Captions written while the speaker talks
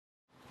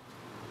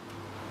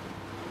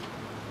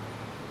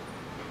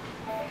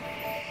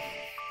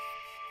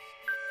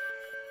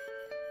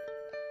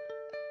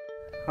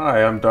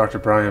Hi, I'm Dr.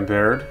 Brian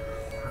Baird,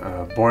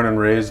 born and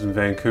raised in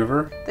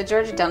Vancouver. The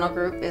Georgia Dental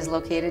Group is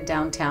located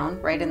downtown,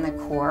 right in the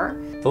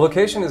core. The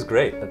location is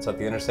great. It's at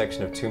the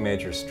intersection of two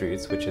major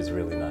streets, which is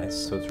really nice,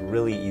 so it's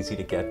really easy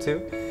to get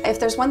to. If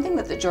there's one thing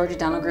that the Georgia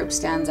Dental Group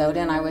stands out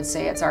in, I would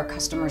say it's our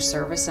customer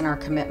service and our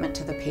commitment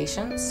to the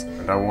patients.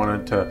 And I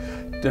wanted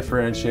to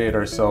differentiate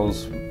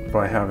ourselves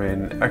by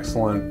having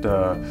excellent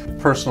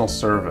personal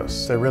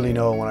service. They really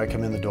know when I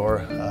come in the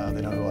door,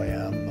 they know who I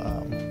am,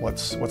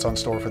 what's on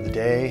store for the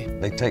day.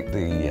 They take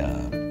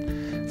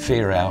the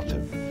fear out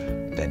of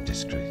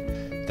dentistry.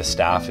 The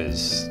staff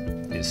is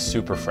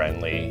super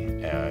friendly,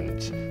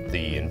 and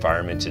the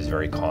environment is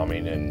very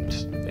calming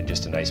and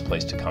just a nice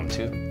place to come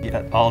to.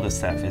 Yeah, all the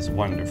staff is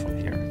wonderful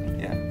here.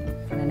 Yeah.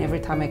 And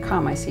every time I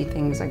come, I see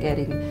things are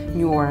getting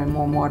newer and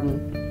more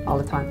modern all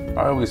the time.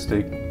 I always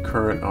stay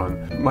current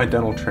on my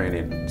dental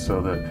training so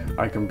that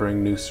I can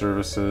bring new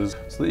services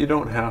so that you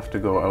don't have to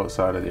go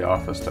outside of the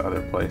office to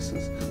other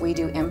places. We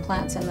do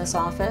implants in this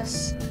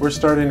office. We're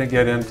starting to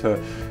get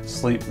into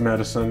sleep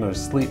medicine or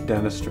sleep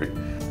dentistry.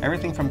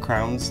 Everything from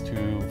crowns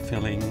to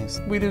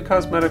fillings. We do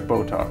cosmetic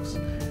Botox.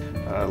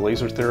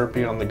 Laser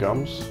therapy on the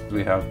gums.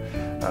 We have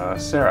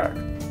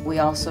CERAC. We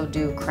also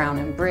do crown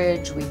and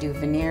bridge, we do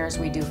veneers,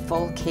 we do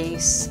full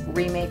case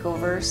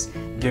remakeovers.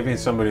 Giving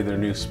somebody their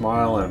new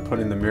smile and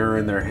putting the mirror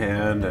in their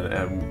hand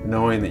and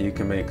knowing that you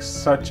can make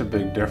such a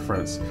big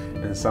difference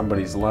in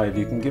somebody's life,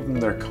 you can give them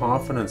their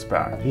confidence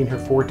back. I've been here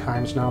 4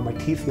 times now, my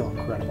teeth feel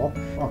incredible.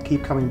 I'll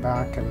keep coming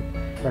back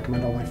and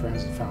recommend all my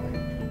friends and family.